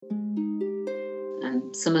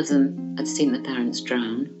and some of them had seen their parents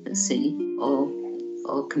drown at sea or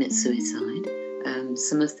commit suicide.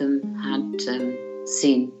 Some of them had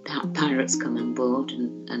seen pirates come on board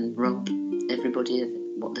and rob everybody of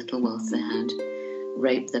what little wealth they had,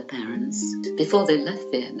 rape their parents. Before they left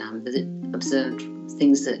Vietnam, they observed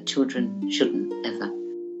things that children shouldn't ever.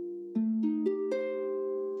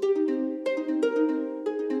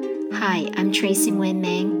 Hi, I'm Tracy Nguyen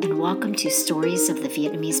Mang, and welcome to Stories of the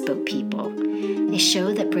Vietnamese Boat People, a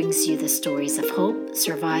show that brings you the stories of hope,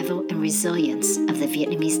 survival, and resilience of the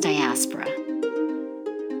Vietnamese diaspora.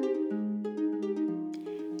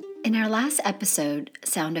 In our last episode,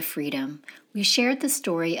 Sound of Freedom, we shared the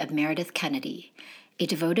story of Meredith Kennedy, a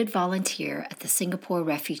devoted volunteer at the Singapore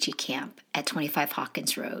Refugee camp at 25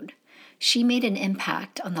 Hawkins Road. She made an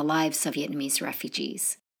impact on the lives of Vietnamese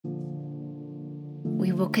refugees.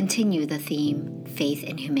 We will continue the theme, Faith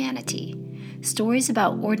and Humanity, stories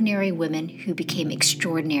about ordinary women who became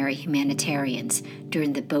extraordinary humanitarians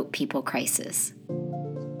during the Boat People crisis.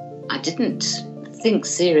 I didn't think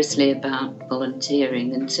seriously about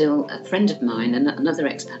volunteering until a friend of mine, another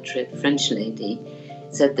expatriate French lady,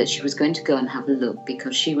 said that she was going to go and have a look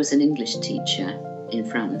because she was an English teacher in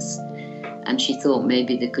France and she thought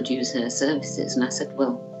maybe they could use her services. And I said,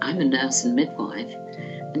 well, I'm a nurse and midwife.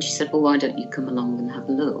 And she said, well, why don't you come along and have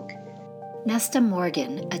a look? Nesta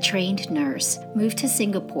Morgan, a trained nurse, moved to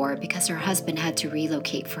Singapore because her husband had to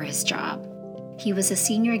relocate for his job. He was a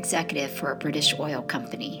senior executive for a British oil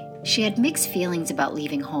company. She had mixed feelings about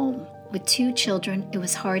leaving home. With 2 children, it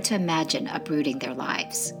was hard to imagine uprooting their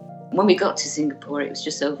lives. When we got to Singapore, it was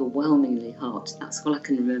just overwhelmingly hot. That's all I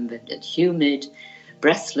can remember. Humid,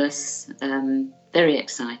 breathless, very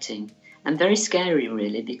exciting. And very scary,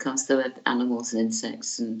 really, because there were animals and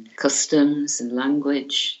insects and customs and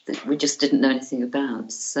language that we just didn't know anything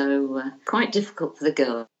about. So quite difficult for the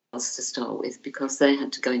girls to start with because they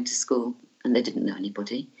had to go into school and they didn't know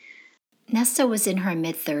anybody. Nesta was in her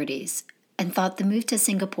mid-30s and thought the move to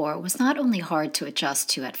Singapore was not only hard to adjust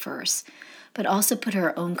to at first, but also put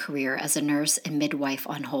her own career as a nurse and midwife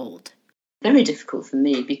on hold. Very difficult for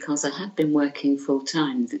me because I had been working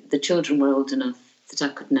full-time. The children were old enough that I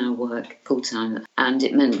could now work full-time, and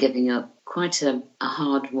it meant giving up quite a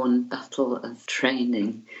hard-won battle of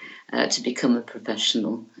training to become a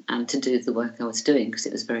professional and to do the work I was doing because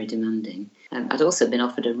it was very demanding. I'd also been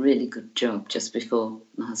offered a really good job just before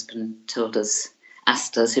my husband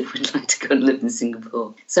asked us if we'd like to go and live in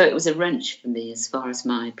Singapore. So it was a wrench for me as far as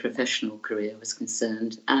my professional career was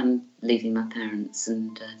concerned and leaving my parents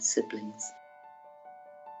and siblings.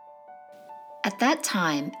 At that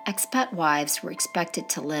time, expat wives were expected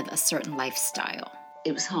to live a certain lifestyle.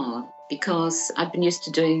 It was hard because I'd been used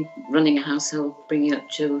to running a household, bringing up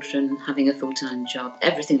children, having a full-time job,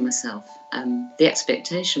 everything myself. The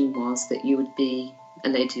expectation was that you would be a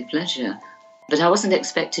lady of leisure. But I wasn't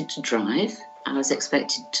expected to drive. I was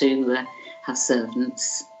expected to have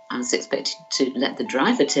servants. I was expected to let the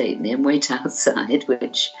driver take me and wait outside,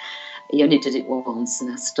 which he only did it once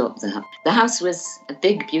and I stopped that. The house was a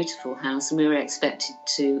big, beautiful house and we were expected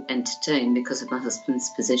to entertain because of my husband's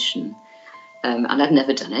position. And I'd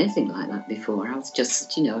never done anything like that before. I was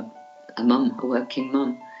just, a working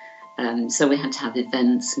mum. So we had to have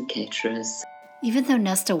events and caterers. Even though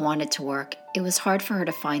Nesta wanted to work, it was hard for her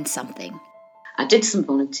to find something. I did some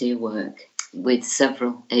volunteer work with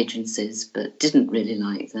several agencies, but didn't really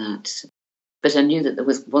like that. But I knew that there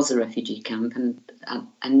was a refugee camp, and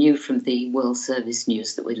I knew from the World Service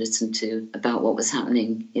news that we listened to about what was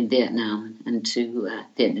happening in Vietnam and to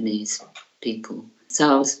Vietnamese people. So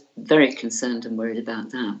I was very concerned and worried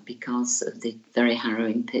about that because of the very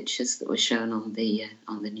harrowing pictures that were shown on the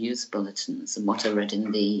news bulletins and what I read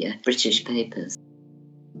in the British papers.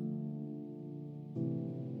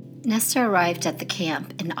 Nesta arrived at the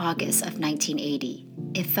camp in August of 1980.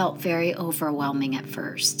 It felt very overwhelming at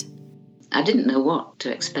first. I didn't know what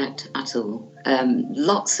to expect at all.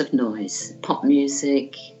 Lots of noise, pop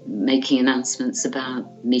music, making announcements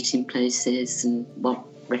about meeting places and what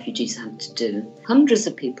refugees had to do. Hundreds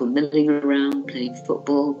of people milling around, playing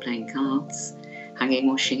football, playing cards, hanging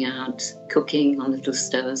washing out, cooking on little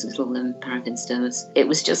stoves, little paraffin stoves. It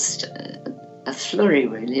was just a flurry,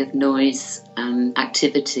 really, of noise and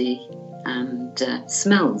activity and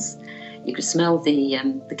smells. You could smell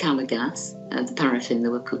the colour gas, the paraffin they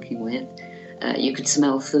were cooking with. You could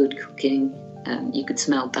smell food cooking. You could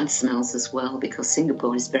smell bad smells as well because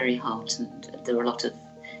Singapore is very hot and there were a lot of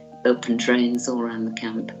open drains all around the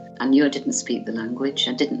camp. I knew I didn't speak the language.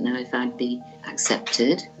 I didn't know if I'd be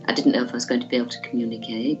accepted. I didn't know if I was going to be able to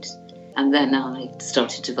communicate. And then I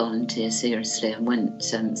started to volunteer seriously and went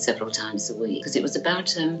several times a week, because it was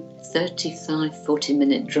about a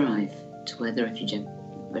 40-minute drive to where the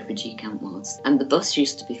refugee camp was. And the bus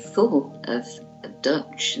used to be full of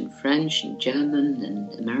Dutch and French and German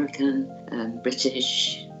and American,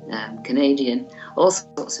 British, Canadian, all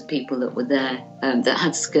sorts of people that were there that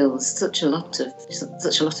had skills, such a lot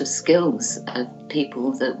of skills of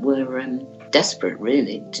people that were desperate,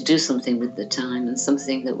 really, to do something with the time and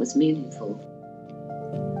something that was meaningful.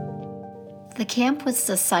 The camp was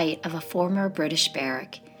the site of a former British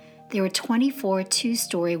barrack. There were 24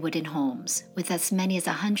 two-story wooden homes with as many as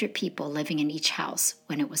 100 people living in each house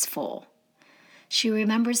when it was full. She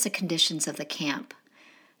remembers the conditions of the camp.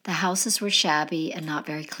 The houses were shabby and not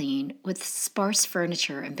very clean, with sparse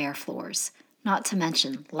furniture and bare floors, not to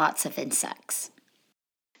mention lots of insects.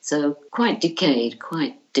 So quite decayed,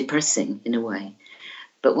 quite depressing in a way.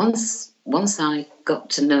 But once I got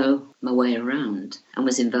to know my way around and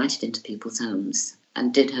was invited into people's homes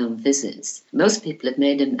and did home visits, most people had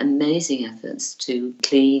made amazing efforts to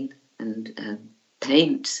clean and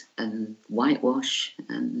paint and whitewash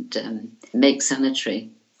and make sanitary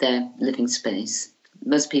their living space.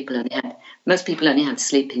 Most people only had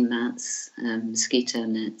sleeping mats, mosquito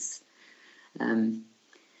nets, and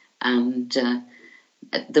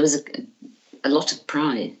there was a lot of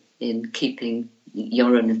pride in keeping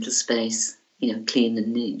your own little space, clean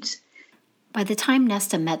and neat. By the time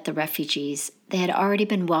Nesta met the refugees, they had already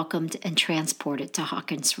been welcomed and transported to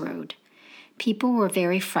Hawkins Road. People were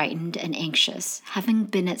very frightened and anxious. Having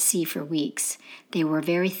been at sea for weeks, they were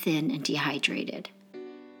very thin and dehydrated.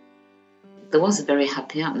 There was a very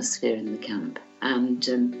happy atmosphere in the camp,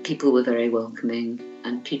 and people were very welcoming,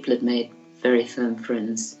 and people had made very firm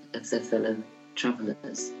friends of their fellow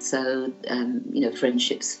travellers. So,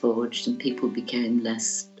 friendships forged and people became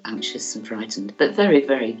less anxious and frightened, but very,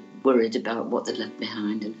 very worried about what they'd left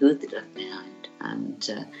behind and who they'd left behind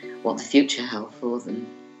and what the future held for them.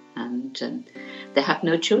 And they had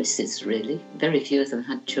no choices, really. Very few of them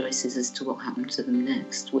had choices as to what happened to them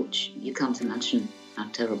next, which you can't imagine how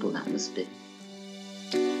terrible that must be.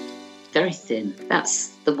 Very thin. That's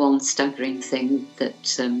the one staggering thing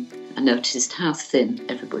that I noticed, how thin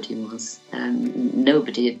everybody was.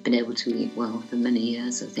 Nobody had been able to eat well for many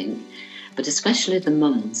years, I think. But especially the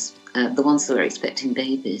mums, the ones that were expecting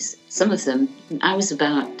babies. Some of them, I was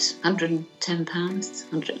about 110 pounds.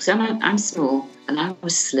 So I'm small and I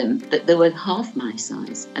was slim, but they were half my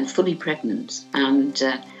size and fully pregnant. And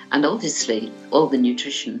obviously all the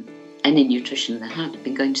nutrition, any nutrition they had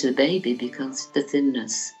been going to the baby because of the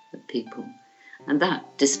thinness of people. And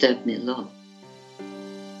that disturbed me a lot.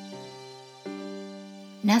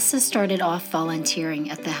 Nesta started off volunteering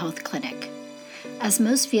at the health clinic. As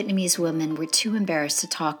most Vietnamese women were too embarrassed to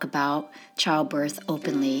talk about childbirth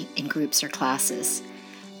openly in groups or classes,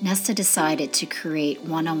 Nesta decided to create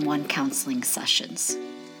one-on-one counseling sessions.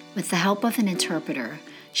 With the help of an interpreter,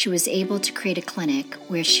 she was able to create a clinic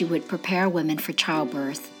where she would prepare women for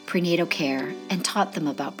childbirth, prenatal care, and taught them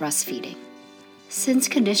about breastfeeding. Since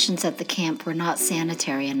conditions at the camp were not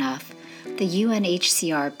sanitary enough, the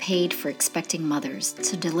UNHCR paid for expecting mothers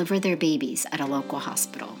to deliver their babies at a local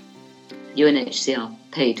hospital. UNHCR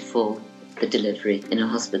paid for the delivery in a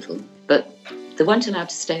hospital, but they weren't allowed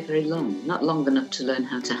to stay very long, not long enough to learn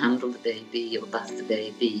how to handle the baby or bath the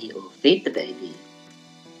baby or feed the baby.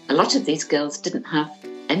 A lot of these girls didn't have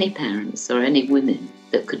any parents or any women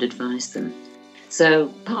that could advise them. So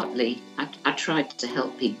partly I tried to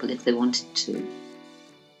help people if they wanted to.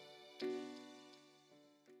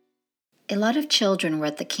 A lot of children were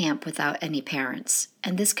at the camp without any parents,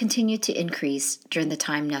 and this continued to increase during the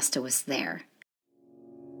time Nesta was there.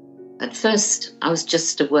 At first, I was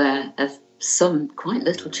just aware of some quite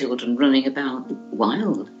little children running about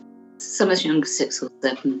wild, some as young as 6 or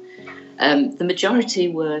 7. The majority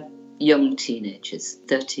were young teenagers,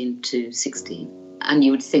 13 to 16, and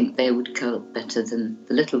you would think they would cope better than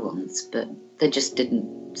the little ones, but they just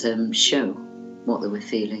didn't show what they were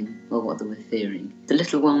feeling or what they were fearing. The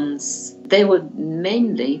little ones, they were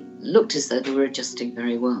mainly looked as though they were adjusting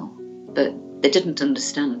very well, but they didn't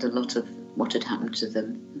understand a lot of what had happened to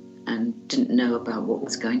them and didn't know about what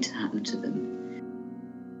was going to happen to them.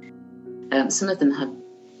 Some of them had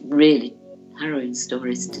really harrowing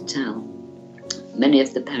stories to tell. Many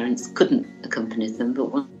of the parents couldn't accompany them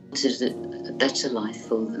but wanted a better life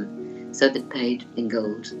for them, so they paid in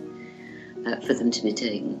gold for them to be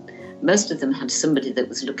taken. Most of them had somebody that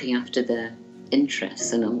was looking after their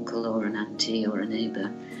interests, an uncle or an auntie or a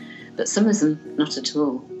neighbour, but some of them not at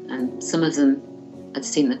all, and some of them had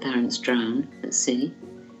seen their parents drown at sea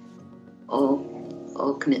or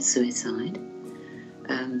commit suicide.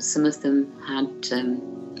 Some of them had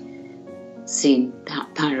seen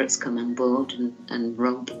pirates come on board and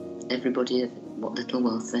rob everybody of what little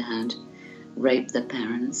wealth they had, rape their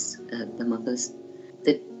parents, the mothers.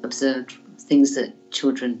 They observed things that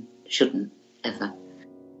children shouldn't ever.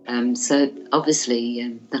 So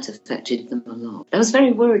obviously that affected them a lot. I was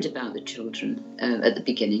very worried about the children at the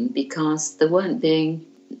beginning because they weren't being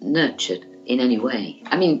nurtured in any way.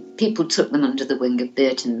 I mean, people took them under the wing a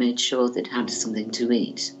bit and made sure they'd had something to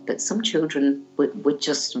eat. But some children were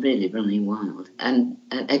just really running wild and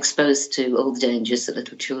exposed to all the dangers that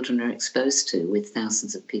little children are exposed to with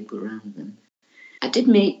thousands of people around them. I did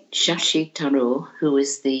meet Shashi Tharoor, who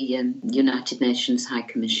is the United Nations High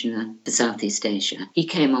Commissioner for Southeast Asia. He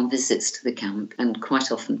came on visits to the camp and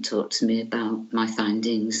quite often talked to me about my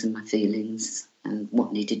findings and my feelings and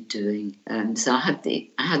what needed doing. So I had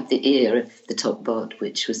the ear of the top bod,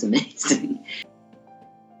 which was amazing.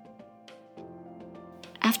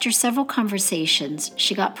 After several conversations,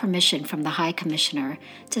 she got permission from the High Commissioner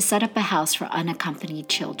to set up a house for unaccompanied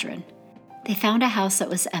children. They found a house that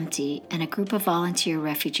was empty, and a group of volunteer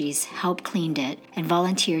refugees helped clean it and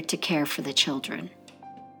volunteered to care for the children.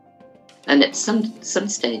 And at some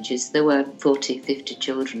stages, there were 40, 50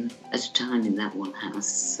 children at a time in that one house.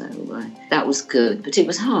 So that was good. But it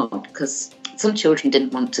was hard because some children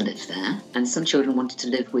didn't want to live there, and some children wanted to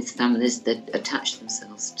live with families that attached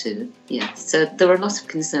themselves to. Yeah, so there were a lot of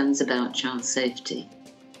concerns about child safety.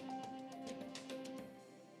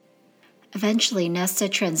 Eventually, Nesta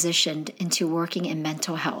transitioned into working in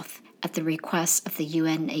mental health at the request of the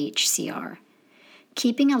UNHCR.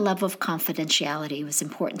 Keeping a level of confidentiality was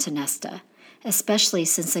important to Nesta, especially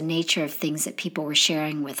since the nature of things that people were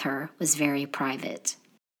sharing with her was very private.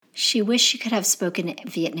 She wished she could have spoken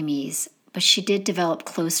Vietnamese, but she did develop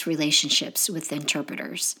close relationships with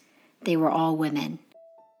interpreters. They were all women.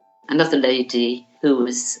 Another lady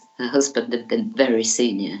her husband had been very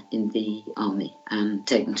senior in the army and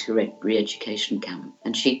taken to a re-education camp,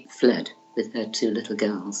 and she fled with her 2 little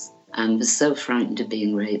girls and was so frightened of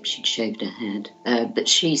being raped she'd shaved her head. But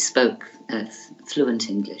she spoke fluent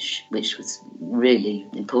English, which was really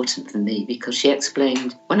important for me because she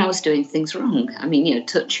explained when I was doing things wrong. I mean,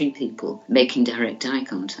 touching people, making direct eye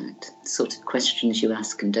contact, the sort of questions you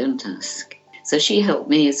ask and don't ask. So she helped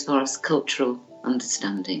me as far as cultural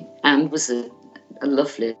understanding and was a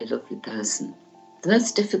lovely, lovely person. The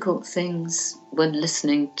most difficult things were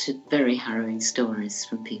listening to very harrowing stories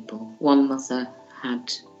from people. One mother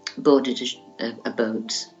had boarded a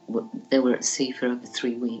boat. They were at sea for over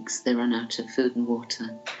 3 weeks. They ran out of food and water.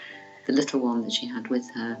 The little one that she had with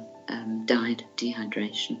her died of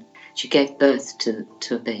dehydration. She gave birth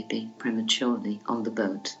to a baby prematurely on the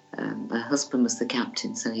boat. Her husband was the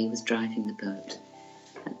captain, so he was driving the boat.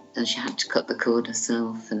 And she had to cut the cord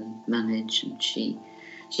herself and manage, and she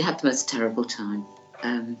had the most terrible time.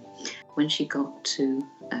 When she got to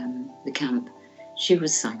the camp, she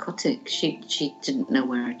was psychotic. She didn't know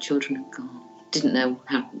where her children had gone, didn't know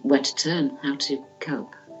where to turn, how to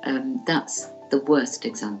cope. That's the worst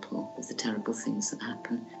example of the terrible things that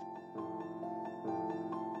happen.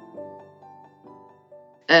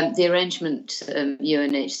 The arrangement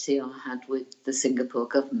UNHCR had with the Singapore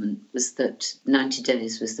government was that 90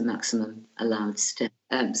 days was the maximum allowed stay.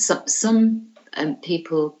 Some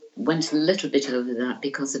people went a little bit over that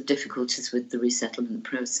because of difficulties with the resettlement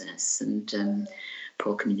process and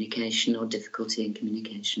poor communication or difficulty in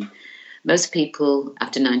communication. Most people,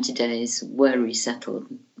 after 90 days, were resettled,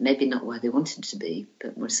 maybe not where they wanted to be,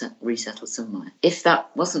 but were resettled somewhere. If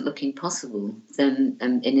that wasn't looking possible, then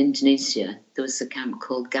in Indonesia, there was a camp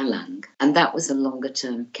called Galang, and that was a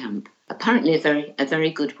longer-term camp. Apparently a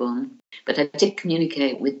very good one, but I did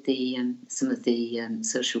communicate with some of the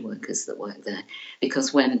social workers that worked there,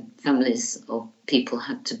 because when families or people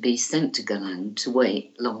had to be sent to Galang to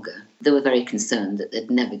wait longer, they were very concerned that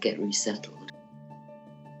they'd never get resettled.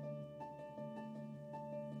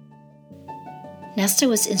 Nesta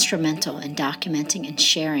was instrumental in documenting and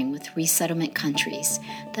sharing with resettlement countries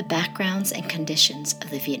the backgrounds and conditions of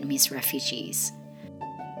the Vietnamese refugees.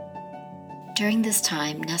 During this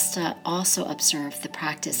time, Nesta also observed the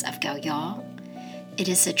practice of gao yao. It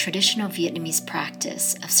is a traditional Vietnamese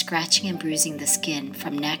practice of scratching and bruising the skin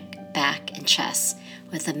from neck, back, and chest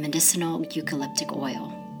with a medicinal eucalyptic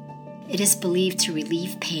oil. It is believed to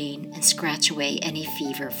relieve pain and scratch away any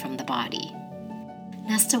fever from the body.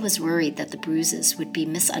 Nesta was worried that the bruises would be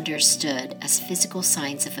misunderstood as physical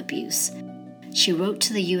signs of abuse. She wrote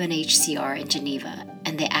to the UNHCR in Geneva,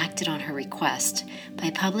 and they acted on her request by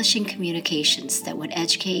publishing communications that would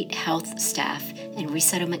educate health staff in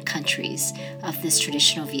resettlement countries of this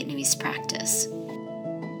traditional Vietnamese practice.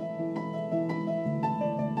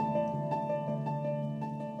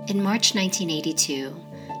 In March 1982,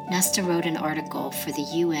 Nesta wrote an article for the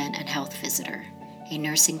UN and Health Visitor, a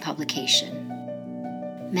nursing publication.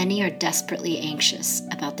 Many are desperately anxious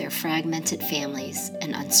about their fragmented families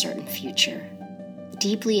and uncertain future.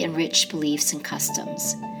 Deeply enriched beliefs and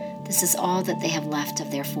customs, this is all that they have left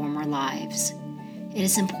of their former lives. It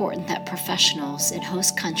is important that professionals in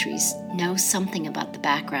host countries know something about the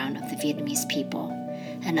background of the Vietnamese people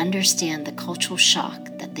and understand the cultural shock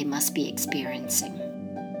that they must be experiencing.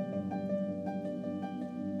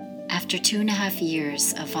 After 2.5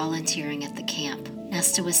 years of volunteering at the camp,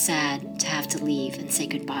 Nesta was sad to have to leave and say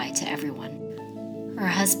goodbye to everyone. Her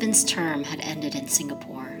husband's term had ended in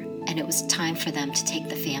Singapore, and it was time for them to take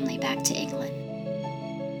the family back to England.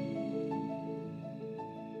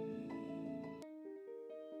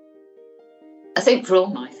 I think for all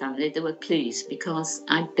my family, they were pleased because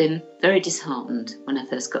I'd been very disheartened when I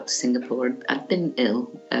first got to Singapore. I'd been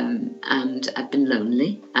ill and I'd been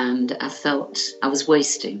lonely, and I felt I was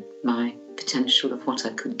wasting my potential of what I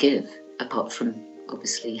could give, apart from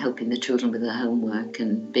obviously helping the children with their homework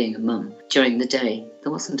and being a mum. During the day,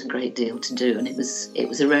 there wasn't a great deal to do, and it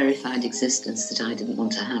was a rarefied existence that I didn't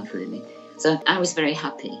want to have, really. So I was very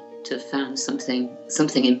happy to have found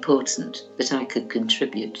something important that I could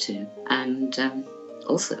contribute to, and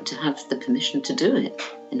also to have the permission to do it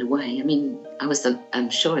in a way. I mean, I'm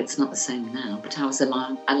sure it's not the same now, but I was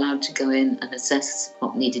allowed to go in and assess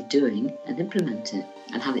what needed doing and implement it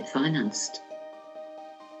and have it financed.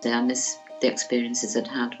 I miss the experiences I'd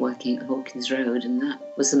had working at Hawkins Road, and that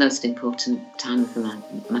was the most important time of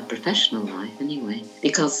my professional life anyway,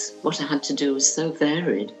 because what I had to do was so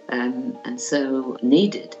varied and so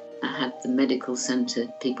needed. I had the medical centre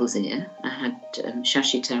people's ear, I had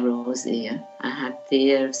Shashi Tharoor's ear, I had the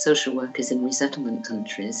ear of social workers in resettlement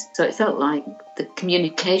countries. So it felt like the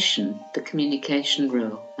communication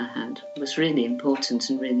role I had was really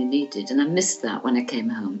important and really needed, and I missed that when I came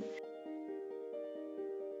home.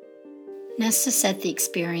 Nesta said the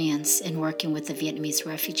experience in working with the Vietnamese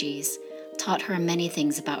refugees taught her many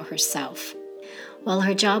things about herself. While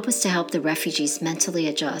her job was to help the refugees mentally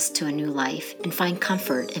adjust to a new life and find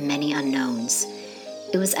comfort in many unknowns,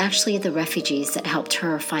 it was actually the refugees that helped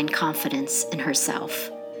her find confidence in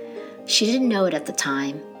herself. She didn't know it at the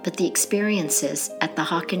time, but the experiences at the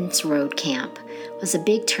Hawkins Road camp was a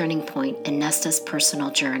big turning point in Nesta's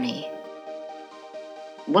personal journey.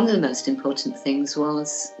 One of the most important things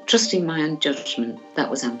was trusting my own judgment.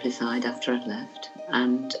 That was amplified after I'd left,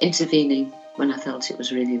 and intervening when I felt it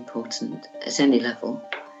was really important at any level,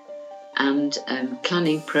 and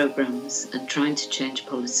planning programmes and trying to change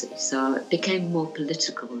policy. So it became more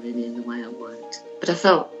political, really, in the way I worked. But I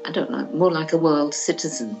felt, more like a world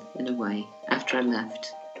citizen in a way after I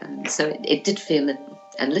left. So it did feel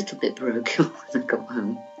a little bit broken when I got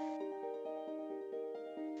home.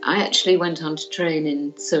 I actually went on to train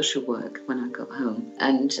in social work when I got home,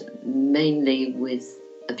 and mainly with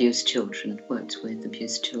abused children, worked with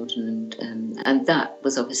abused children, and that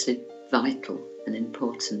was obviously vital and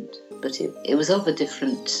important, but it was of a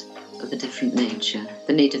different nature.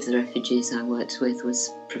 The need of the refugees I worked with was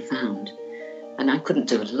profound, and I couldn't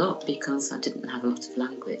do a lot because I didn't have a lot of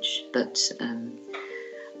language, but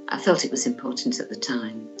I felt it was important at the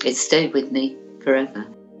time. It stayed with me forever.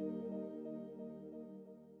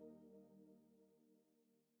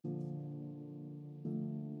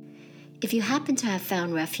 If you happen to have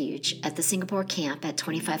found refuge at the Singapore camp at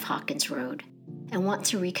 25 Hawkins Road and want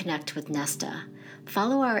to reconnect with Nesta,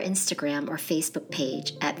 follow our Instagram or Facebook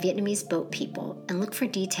page at Vietnamese Boat People and look for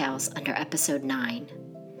details under episode 9.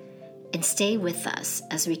 And stay with us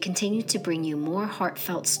as we continue to bring you more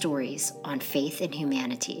heartfelt stories on faith and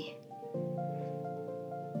humanity.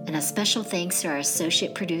 And a special thanks to our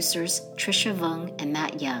associate producers Trisha Vung and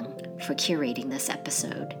Matt Young for curating this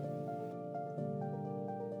episode.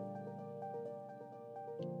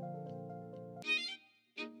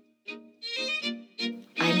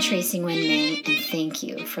 I'm Tracy Nguyen Ming, and thank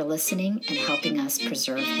you for listening and helping us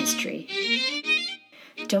preserve history.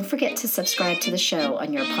 Don't forget to subscribe to the show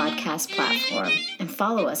on your podcast platform and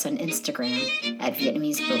follow us on Instagram at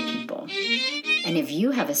Vietnamese Boat People. And if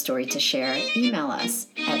you have a story to share, email us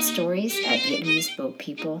at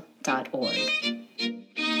stories@vietnameseboatpeople.org.